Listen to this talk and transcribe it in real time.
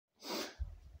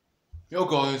Yo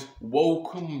guys,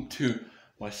 welcome to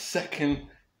my second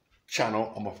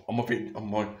channel on my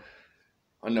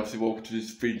and obviously welcome to this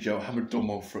video. I haven't done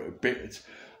one for a bit.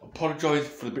 I apologise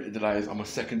for the bit of delays on my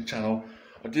second channel.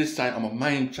 I did say on my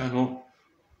main channel,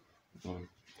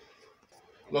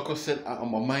 like I said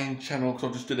on my main channel,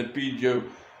 because I just did a video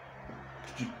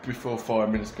before 5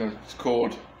 minutes ago. It's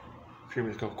called 3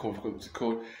 minutes ago. I forgot what it's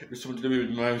called. It was something to do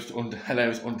with most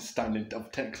hilarious understanding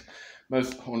of text.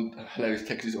 Most hilarious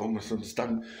text is almost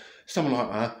understand, something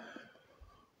like that.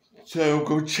 So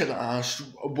go check that out.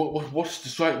 What's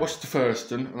the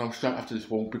first one? And I'm straight after this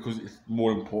one because it's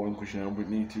more important, because you know we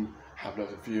need to have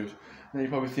loads of views. Now you're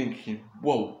probably thinking,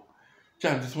 whoa,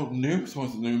 James, this one's new.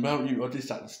 Someone's new about you. I did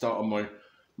that at the start on my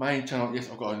main channel. Yes,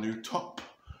 I've got a new top.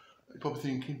 You're probably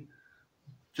thinking,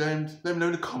 James, let me know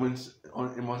in the comments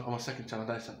on my second channel.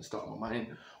 That's at the start of my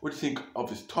main. What do you think of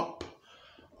this top?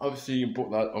 Obviously, you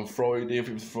bought that on Friday. If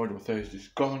it was Friday or Thursday, it's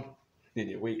gone.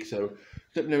 Nearly a week. So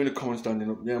let me know in the comments standing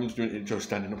up. Yeah, I'm just doing an intro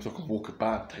standing up so I can walk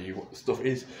about, tell you what the stuff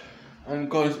is. And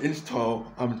guys, in this title,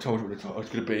 I haven't told you what the title is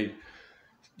going to be.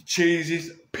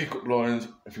 Cheesy's pickup lines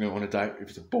if you're going on a date, if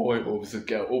it's a boy or if it's a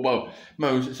girl. Or well,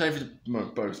 most, say if it's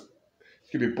both. It's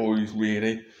going to be boys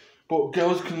really. But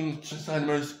girls can say the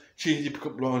most cheesy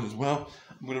pickup lines as well.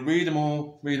 I'm going to read them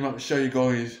out to show you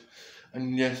guys.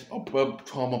 And yes, I'll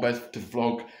try my best to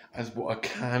vlog as what I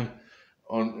can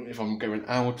on if I'm going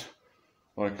out.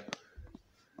 Like,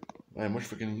 how much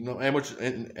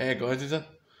air, guys, is there?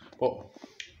 But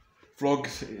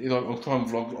vlogs, you know, I'll try and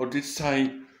vlog. I did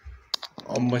say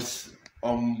on when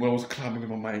I was collabing with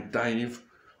my mate Dave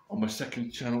on my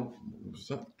second channel. What was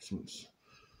that? Some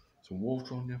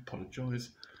water on there. Apologise.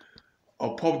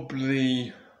 I'll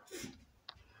probably.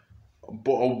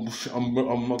 But I won't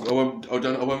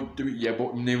do it yet.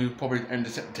 But near probably end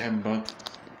of September,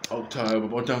 October.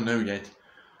 But I don't know yet.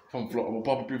 If I'm vlogging, I'll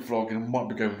probably be vlogging. I might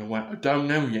be going away. I don't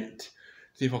know yet.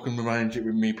 See if I can arrange it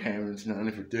with me parents now. And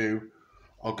if I do,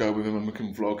 I'll go with them and we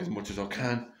can vlog as much as I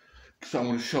can. So I'm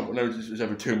going to shop. I know this is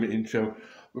over 2-minute intro.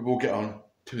 We will get on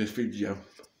to this video.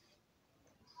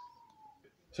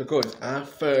 So guys, our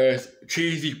first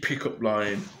cheesy pickup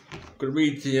line. I'm going to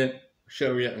read to you,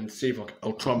 show you, and see if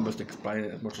I'll try my best to explain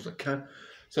it as much as I can.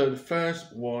 So the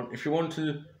first one, if you want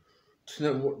to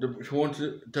know what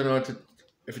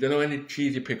if you don't know any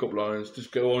cheesy pickup lines,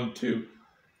 just go on to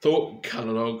Thought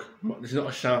Catalog. This is not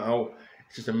a shout out.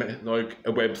 It's just like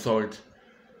a website.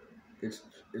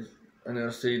 And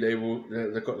I'll see they've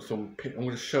got some. I'm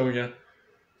going to show you.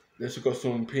 They've got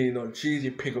some like cheesy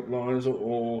pickup lines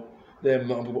or them.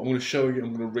 I'm going to show you.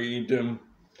 I'm going to read them.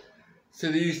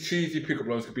 So these cheesy pickup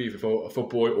lines could be for a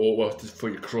boy or just for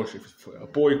your crush, if it's for a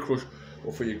boy crush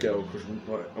or for your girl crush.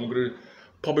 Right, I'm going to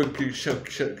probably show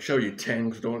you 10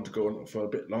 because I don't want to go on for a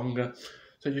bit longer.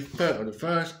 So the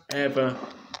first ever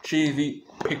cheesy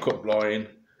pickup line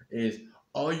is,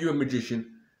 are you a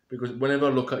magician? Because whenever I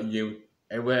look at you,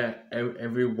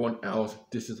 everyone else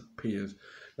disappears.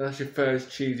 That's your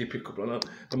first cheesy pickup line.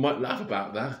 I might laugh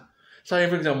about that. Say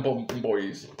for example,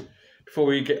 boys, before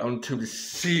we get on to the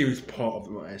serious part of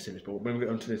my series, but when we get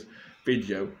onto this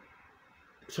video,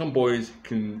 some boys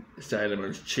can say the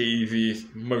most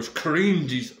cheesiest, most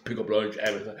cringiest pickup lines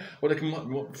ever. Or they can be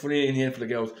funny in here for the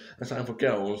girls, and something for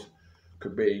girls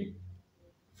could be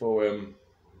for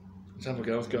something for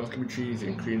girls. Girls can be cheesy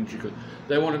and cringy because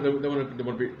they want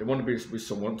to be with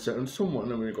someone, certain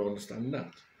someone, and we're going to understand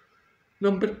that.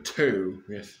 Number 2,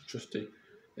 yes, trusty.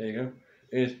 There you go.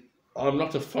 Is, I'm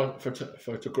not a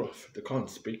photographer. I can't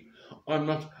speak. I'm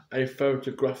not a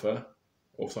photographer.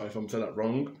 Or sorry if I'm saying that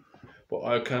wrong. But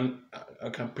I can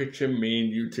picture me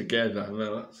and you together.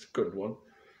 Now that's a good one.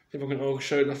 If I can, I'll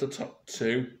show you that's the top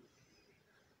 2.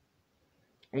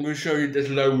 I'm going to show you there's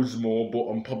loads more, but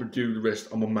I'm probably do the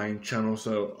rest on my main channel.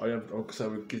 So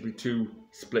it gives me 2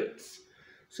 splits.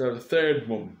 So the third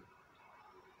one.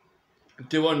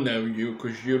 Do I know you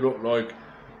because you look like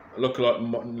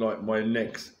my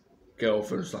next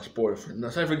girlfriend / boyfriend? Now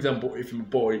say for example, if I'm a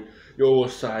boy, you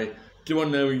always say, do I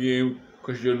know you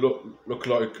because you look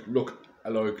like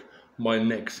my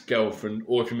next girlfriend?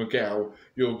 Or if I'm a girl,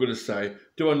 you're gonna say,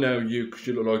 do I know you because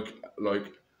you look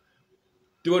like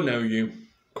do I know you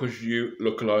because you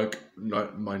look like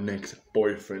my next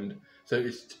boyfriend? So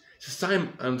it's the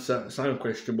same answer, same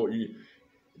question, but you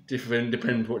different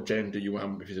depends what gender you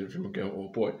are, if it's from a girl or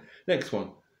a boy. Next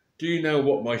one. Do you know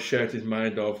what my shirt is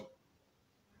made of?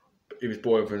 If it's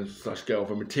boyfriend /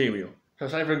 girlfriend material. So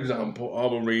say for example, I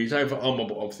will read, say for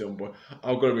obviously I'm a boy,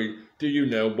 I'm going to read, do you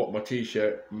know what my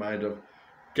t-shirt made of?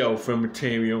 Girlfriend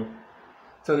material.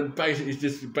 So the basic is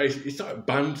just it's like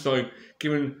band, so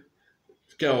giving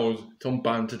girls, some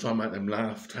banter, try and make them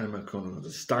laugh, try and make them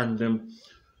understand them.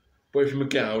 But if you're a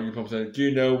girl, you probably say, do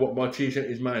you know what my t-shirt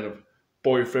is made of?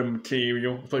 Boyfriend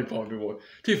material. It's probably part of it.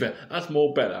 To be fair, that's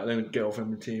more better than girlfriend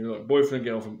material. Like boyfriend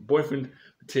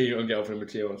material and girlfriend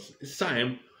material. It's the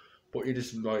same, but you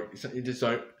just like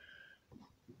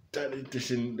that is just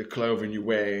in the clothing you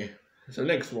wear. So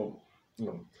next one,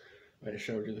 I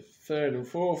showed you the third and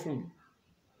fourth one.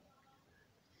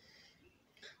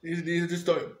 These are just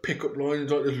like pick-up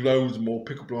lines. Like there's loads more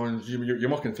pick-up lines. You're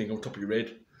not going to think on top of your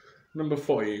head. Number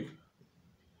 5.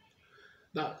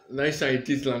 That they say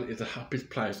Disneyland is the happiest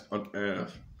place on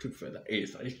earth. To be fair, that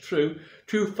is true.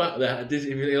 True fact that if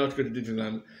you like to go to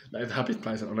Disneyland, that is the happiest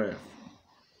place on earth.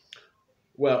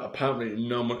 Well, apparently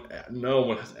no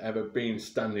one has ever been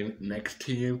standing next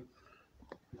to you.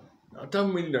 I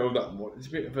don't really know that one. It's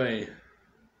a bit of a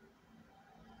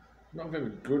not a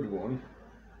very good one.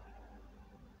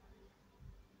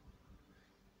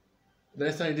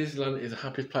 They say Disneyland is the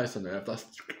happiest place on earth. That's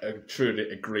truly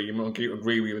agreement. I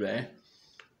agree with you there.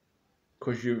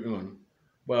 Because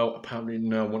well, apparently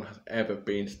no one has ever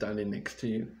been standing next to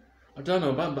you. I don't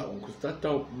know about that one because that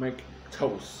don't make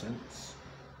total sense.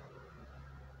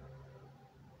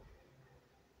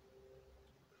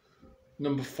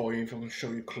 Number 5, I'm going to show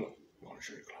you close up.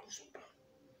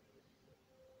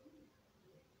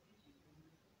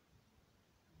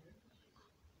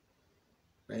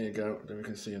 There you go, then we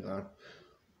can see it there.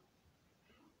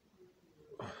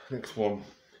 Next one.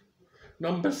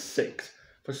 Number 6.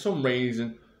 For some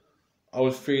reason, I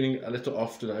was feeling a little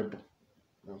off today, but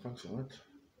no, thanks for that.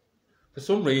 For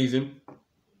some reason,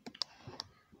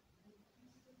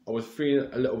 I was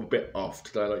feeling a little bit off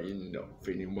today, like you're not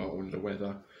feeling well under the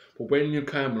weather. But when you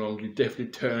came along, you definitely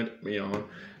turned me on.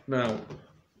 Now,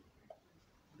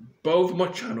 both of my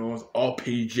channels are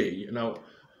PG. Now,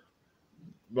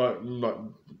 but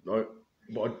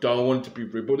I don't want to be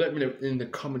rude, but let me know in the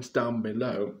comments down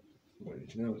below. What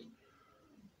did you know?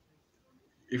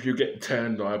 If you get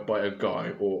turned on by a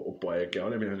guy or by a girl,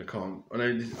 let me know in the comments. I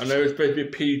know it's supposed to be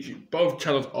PG. Both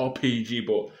channels are PG,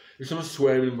 but if someone's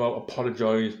swearing involved,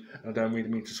 apologise. I don't really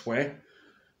mean to swear.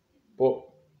 But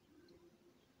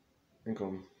think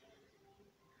on.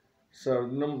 So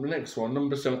the next one,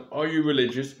 number 7. Are you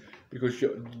religious? Because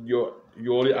you're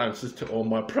the answers to all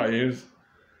my prayers.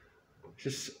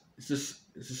 It's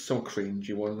just some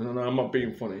cringy one. And I'm not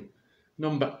being funny.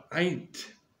 Number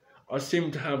 8. I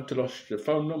seem to have lost your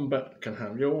phone number. Can I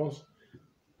have yours?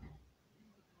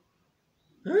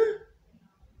 Huh?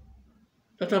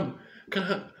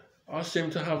 I seem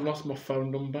to have lost my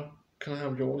phone number. Can I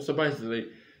have yours? So basically,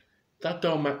 that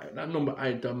number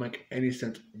 8 don't make any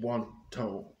sense one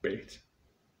total bit.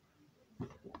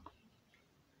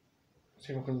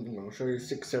 See if I can. I'll show you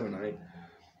 6, 7, 8.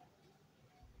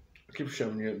 I keep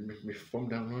showing you my thumb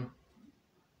down there.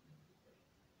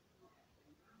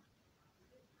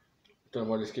 Don't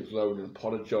know why this keeps loading.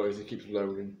 Apologise, it keeps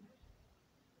loading.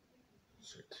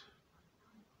 That's it.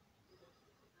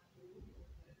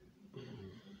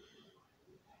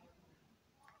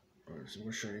 Alright, so I'm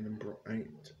going to show you number 8.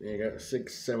 There you go,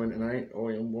 6, 7 and 8 all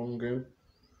in one go.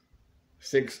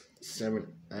 6, 7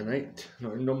 and 8.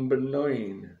 No, number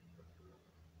 9.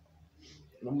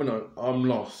 Number 9, I'm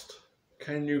lost.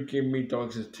 Can you give me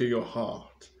directions to your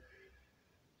heart?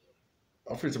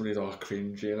 I think some of these are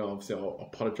cringy, and obviously I'll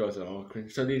apologise that are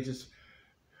cringy. So there's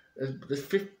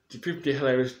 50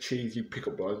 hilarious cheesy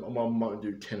pickup lines. I might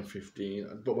do 10 or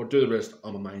 15, but I'll do the rest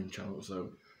on my main channel.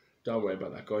 So don't worry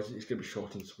about that, guys. It's gonna be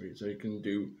short and sweet. So you can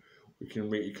even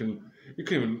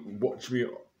watch me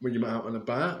when you're out and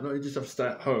about. No, you just have to stay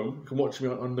at home. You can watch me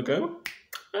on the go.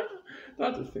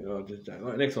 That's the thing. I'll just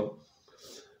right, next one.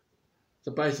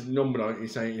 So basically, number 9, you're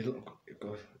saying,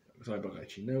 God, sorry about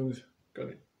that. She knows. Got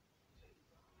it.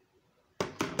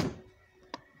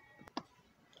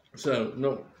 So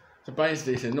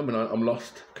basically, it says number 9. I'm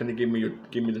lost. Can you give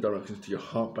me the directions to your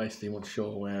heart? Basically, wants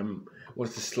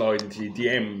to slide into your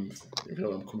DMs. If you know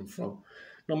where I'm coming from.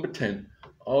 Number 10.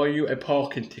 Are you a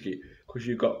parking ticket? Because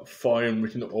you got fine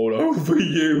written all over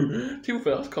you. To be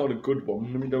fair, that's kind of a good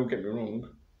one. Let me don't get me wrong.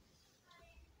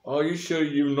 Are you sure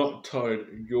you're not tired?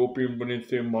 You've been running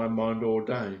through my mind all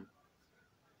day.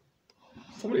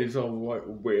 Some of these are like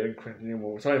weird and crazy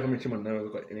anymore. Sorry if I'm missing my nose.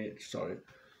 I've got an itch. Sorry.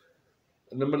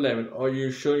 Number 11. Are you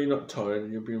sure you're not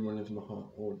tired? You've been running through my heart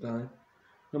all day.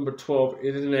 Number 12.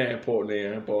 Is it an airport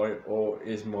nearby, or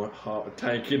is my heart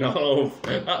taking off?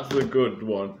 That's a good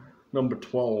one. Number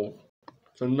 12.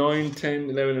 So 9, 10,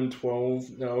 11, and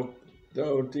 12. No,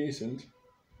 they're decent.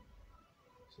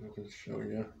 So I can show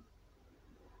you.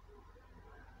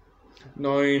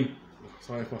 9.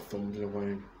 Sorry if my thumb's in the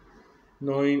way.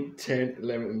 9, 10,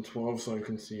 11 and 12, so I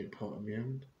can see it part of the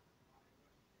end.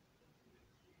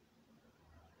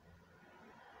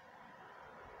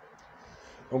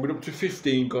 I'm going up to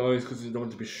 15, guys, because I don't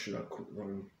want to be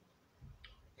wrong.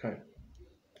 Okay.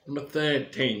 Number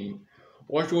 13.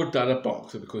 Was your dad a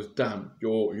boxer? Because damn,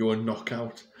 you're a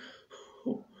knockout.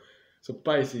 So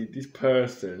basically, this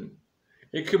person,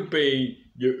 it could be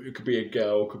a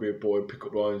girl, it could be a boy. Pick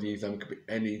up lines, it could be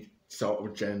any sort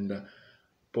of gender.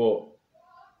 But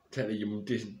technically, you're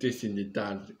dissing your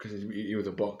dad because he was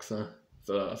a boxer.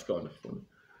 So that's kind of fun.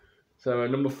 So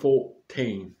number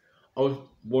 14. I was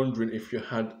wondering if you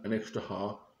had an extra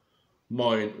heart.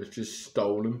 Mine was just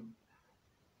stolen.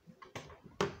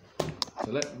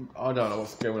 So I don't know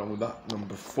what's going on with that.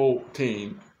 Number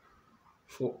 14.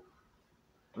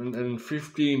 And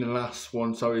 15, the last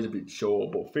one, sorry, is a bit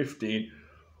short, but 15.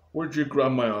 Would you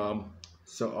grab my arm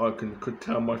so I could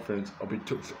tell my friends I'll be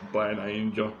touched by an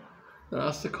angel? Now,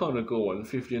 that's the kind of good one.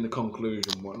 15, the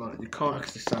conclusion, whatnot. You can't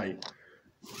actually say.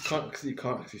 You can't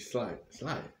actually slay.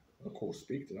 Of course,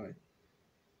 speak today.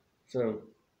 So,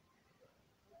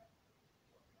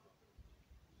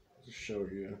 to show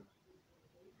you.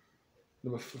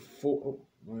 Number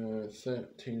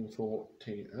 13,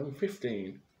 14, and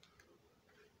 15.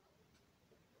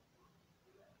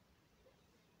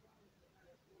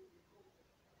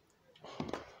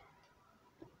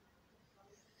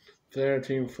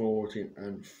 $13, 14,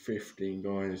 and 15,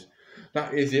 guys.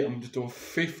 That is it. I'm just doing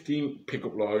 15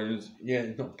 pickup lines. Yeah,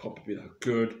 it's not probably that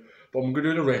good, but I'm gonna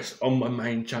do the rest on my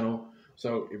main channel.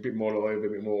 So a bit more live, a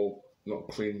bit more not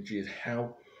cringy as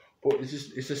hell. But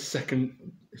it's a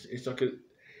second. It's a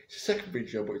second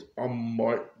video, but it's on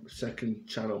my second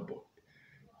channel. But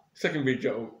second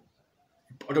video,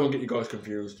 I don't want to get you guys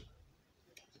confused.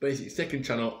 It's basically second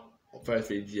channel, first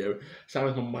video. Same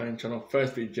as my main channel,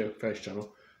 first video, first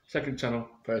channel. Second channel,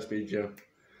 first video.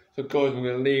 So guys, I'm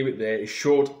going to leave it there. It's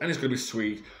short and it's going to be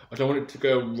sweet. I don't want it to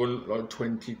go run like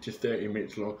 20 to 30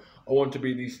 minutes long. I want it to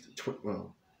be these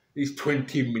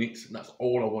 20 minutes. And that's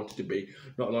all I want it to be.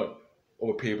 Not like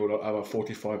other people that have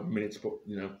 45 minutes. But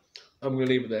you know, I'm going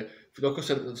to leave it there. Like I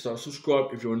said at the start,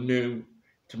 subscribe if you're new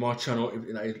to my channel.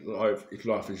 If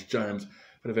Life is James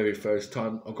for the very first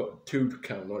time. I've got two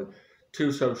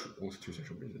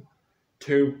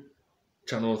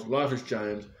channels. Life is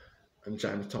James and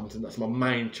James Thompson. That's my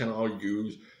main channel I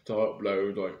use to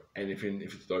upload like anything.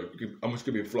 If it's like, I'm just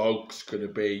gonna be vlogs, gonna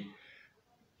be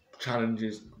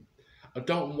challenges. I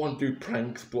don't want to do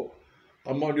pranks, but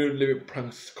I might do a little bit of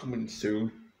pranks coming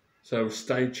soon. So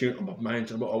stay tuned on my main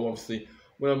channel. But obviously,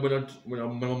 when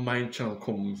my main channel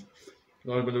comes,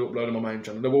 I'm gonna upload on my main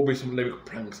channel. There will be some little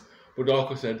pranks, but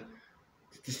like I said,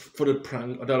 just for the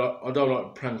prank, I don't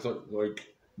like pranks like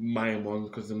main ones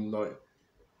because I'm like.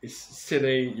 It's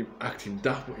silly, you're acting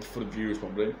daft, but it's for the viewers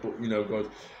probably. But you know, guys,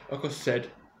 like I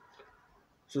said,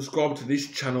 subscribe to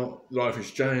this channel, Life is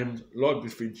James, like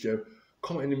this video,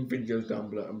 comment in videos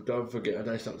down below, and don't forget, as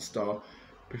I said at the start,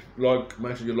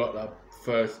 make sure you like that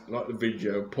first, like the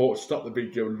video, stop the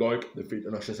video, like the video,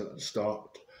 and I said at the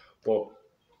start, but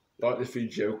like this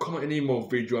video, comment any more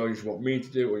videos you want me to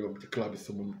do, or you want me to collab with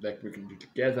someone that we can do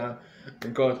together.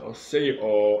 And guys, I'll see you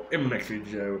all in my next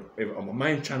video, either on my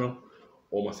main channel,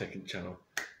 or my second channel.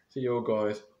 See you all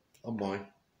guys on mine.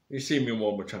 You see me on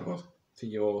one of my channels. See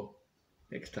you all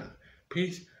next time.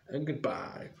 Peace and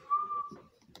goodbye.